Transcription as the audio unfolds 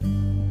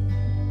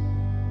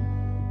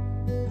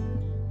Good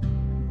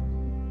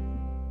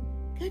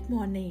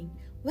morning.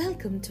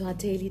 Welcome to our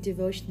daily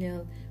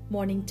devotional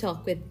morning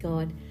talk with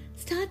God.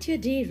 Start your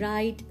day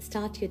right,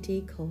 start your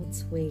day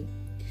God's way.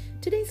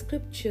 Today's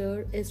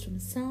scripture is from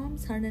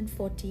Psalms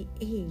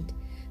 148,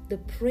 the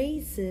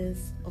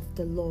praises of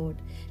the Lord.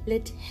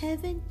 Let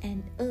heaven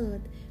and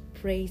earth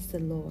praise the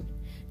Lord.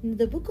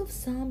 The book of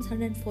Psalms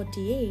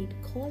 148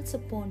 calls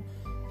upon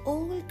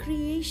all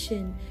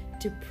creation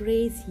to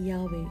praise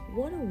Yahweh.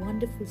 What a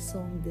wonderful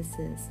song this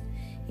is.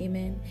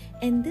 Amen.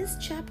 And this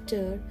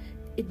chapter,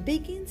 it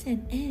begins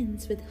and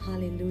ends with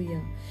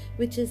hallelujah,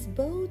 which is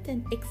both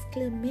an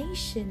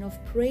exclamation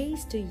of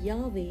praise to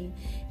Yahweh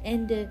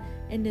and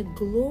a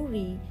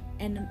glory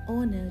and an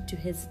honor to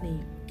his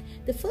name.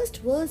 The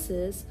first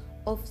verses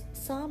of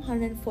Psalm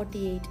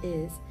 148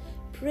 is,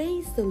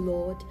 praise the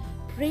Lord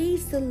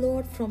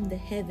from the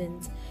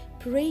heavens,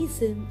 praise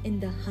him in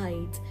the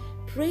heights,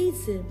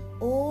 praise him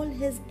all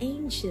his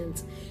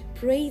angels,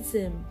 praise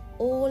him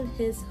all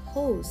his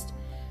host,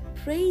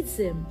 praise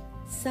him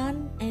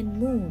sun and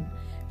moon,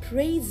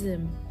 praise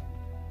him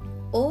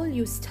all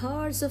you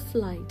stars of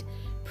light,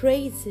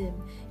 praise him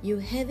you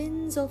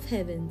heavens of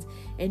heavens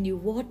and you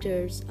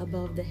waters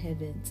above the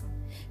heavens.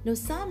 Now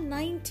Psalm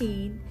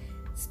 19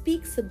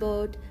 speaks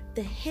about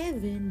the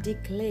heaven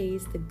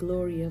declares the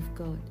glory of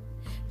God.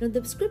 Now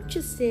the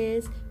scripture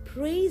says,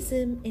 praise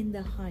him in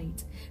the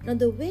heights. Now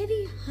the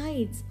very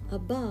heights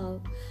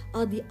above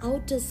are the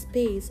outer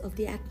space of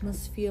the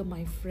atmosphere,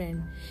 my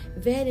friend,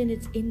 wherein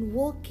it's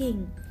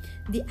invoking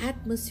the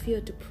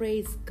atmosphere to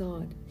praise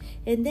God.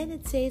 And then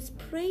it says,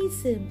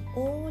 praise him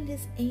all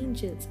his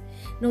angels.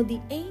 Now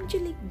the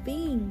angelic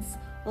beings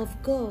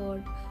of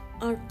God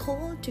are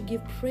called to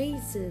give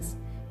praises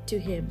to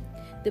him.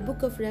 The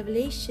book of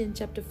Revelation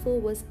chapter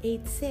 4 verse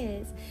 8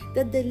 says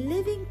that the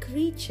living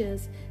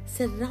creatures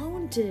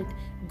surrounded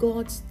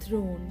God's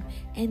throne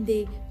and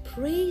they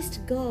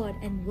praised God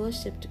and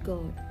worshipped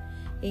God.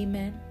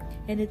 Amen.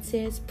 And it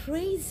says,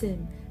 praise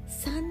him,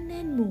 sun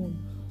and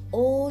moon,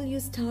 all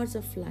you stars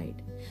of light.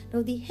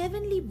 Now the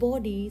heavenly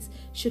bodies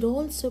should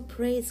also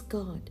praise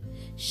God,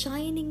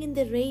 shining in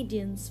the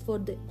radiance for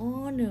the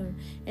honor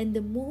and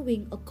the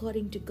moving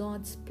according to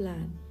God's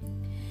plan.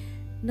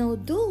 Now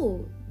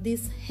though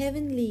this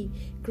heavenly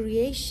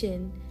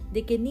creation,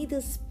 they can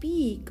neither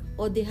speak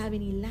or they have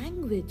any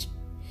language,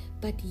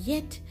 but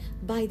yet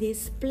by their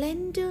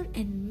splendor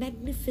and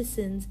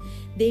magnificence,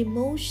 their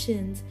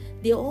emotions,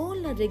 they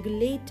all are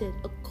regulated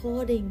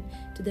according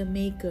to the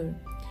Maker.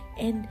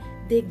 And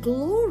their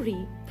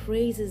glory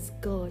praises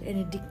God and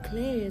it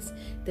declares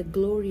the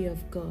glory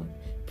of God.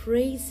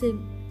 Praise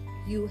him,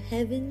 you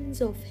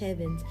heavens of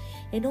heavens.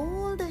 And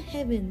all the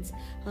heavens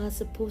are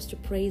supposed to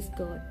praise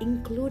God,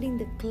 including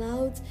the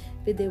clouds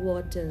with their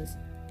waters.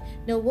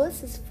 Now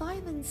verses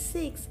 5 and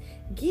 6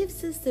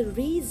 gives us the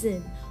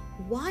reason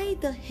why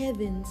the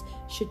heavens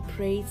should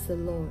praise the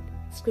Lord.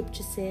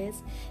 Scripture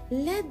says,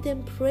 let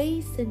them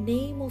praise the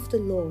name of the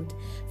Lord,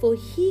 for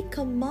he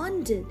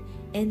commanded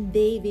and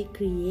they were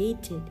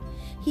created.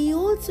 He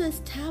also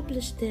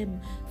established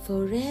them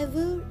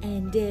forever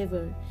and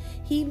ever.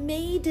 He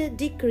made a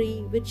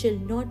decree which shall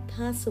not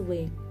pass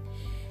away.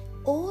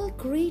 All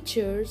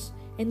creatures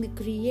and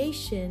the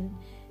creation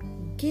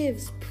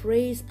gives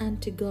praise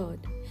unto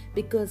God,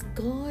 because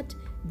God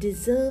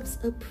deserves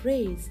a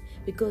praise,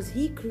 because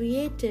he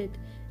created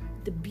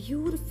the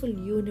beautiful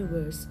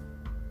universe.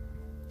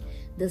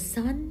 The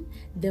sun,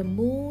 the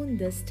moon,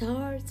 the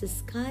stars, the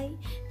sky,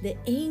 the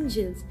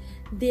angels,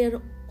 they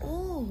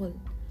all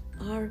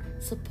are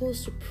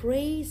supposed to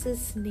praise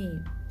his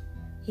name.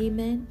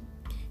 Amen.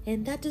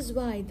 And that is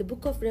why the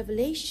book of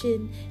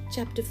Revelation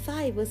chapter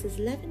 5 verses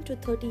 11 to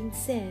 13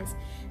 says,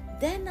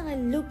 then I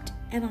looked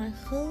and I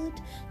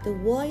heard the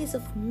voice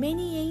of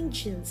many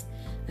angels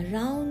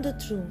around the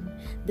throne,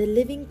 the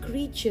living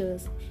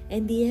creatures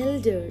and the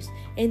elders,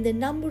 and the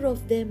number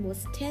of them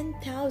was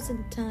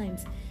 10,000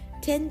 times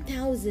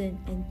 10,000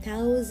 and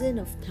thousand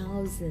of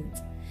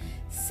thousands,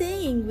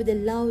 saying with a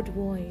loud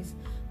voice,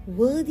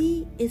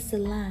 worthy is the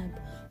Lamb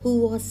who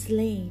was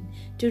slain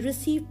to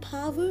receive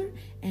power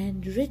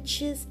and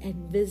riches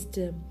and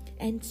wisdom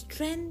and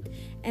strength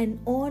and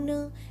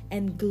honor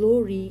and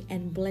glory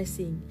and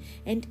blessing.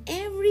 And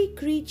every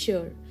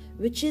creature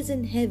which is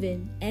in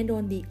heaven and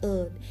on the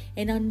earth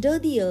and under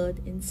the earth,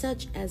 and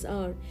such as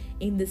are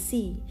in the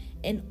sea,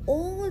 and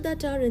all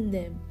that are in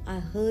them, I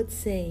heard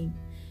saying,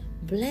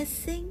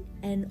 blessing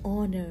and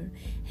honor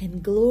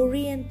and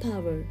glory and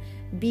power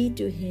be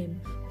to him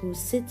who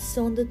sits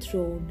on the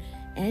throne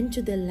and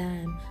to the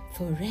Lamb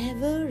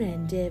forever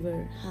and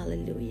ever.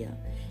 Hallelujah.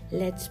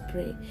 Let's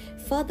pray.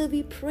 Father,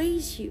 we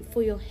praise you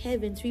for your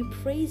heavens. We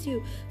praise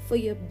you for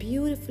your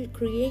beautiful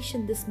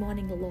creation this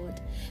morning, O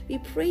Lord. We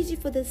praise you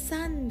for the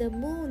sun, the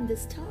moon, the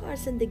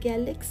stars, and the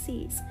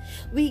galaxies.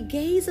 We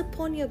gaze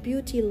upon your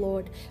beauty,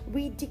 Lord.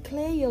 We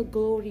declare your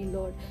glory,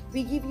 Lord.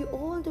 We give you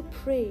all the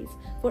praise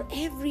for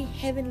every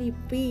heavenly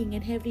being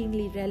and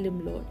heavenly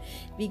realm, Lord.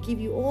 We give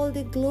you all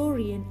the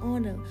glory and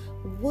honor.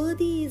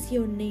 Worthy is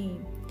your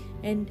name.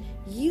 and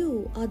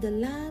you are the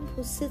Lamb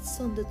who sits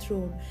on the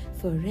throne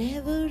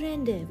forever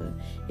and ever.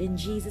 In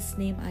Jesus'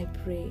 name I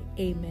pray.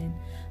 Amen.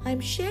 I'm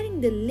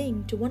sharing the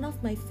link to one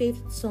of my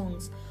favorite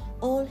songs,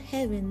 All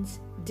Heavens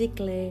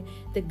Declare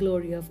the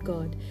Glory of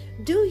God.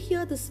 Do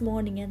hear this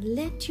morning and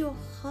let your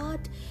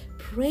heart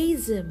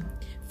praise Him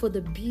for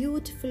the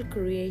beautiful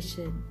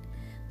creation.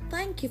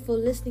 Thank you for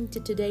listening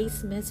to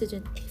today's message,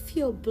 and if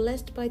you're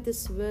blessed by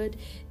this word,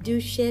 do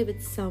share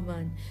with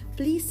someone.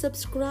 Please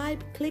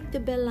subscribe, click the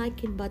bell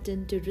icon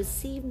button to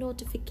receive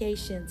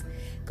notifications.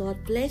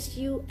 God bless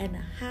you and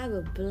have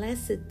a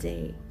blessed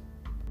day.